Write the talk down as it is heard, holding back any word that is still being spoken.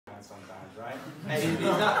right? Hey, he's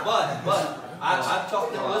not, but I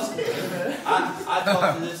talk to, listen, I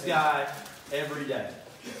talk to this guy every day.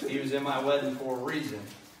 He was in my wedding for a reason,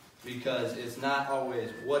 because it's not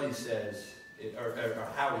always what he says, or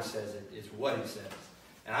how he says it, it's what he says.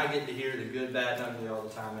 And I get to hear the good, bad, and ugly all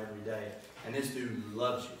the time every day. And this dude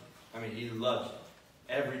loves you. I mean, he loves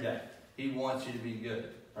you every day. He wants you to be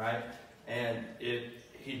good, right? And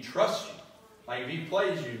he trusts you. Like, if he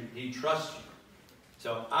plays you, he trusts you.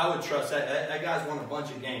 So I would trust that. That guy's won a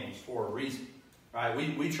bunch of games for a reason, right?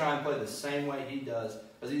 We try and play the same way he does,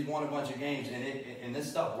 because he's won a bunch of games, and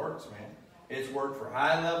this stuff works, man. It's worked for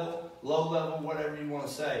high level, low level, whatever you want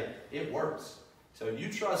to say. It works. So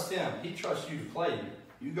you trust him. He trusts you to play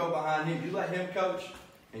you. You go behind him. You let him coach,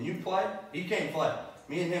 and you play. He can't play.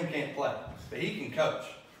 Me and him can't play, but he can coach.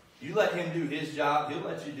 You let him do his job. He'll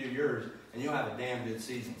let you do yours, and you'll have a damn good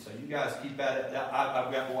season. So you guys keep at it.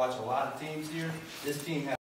 I've got to watch a lot of teams here. This team has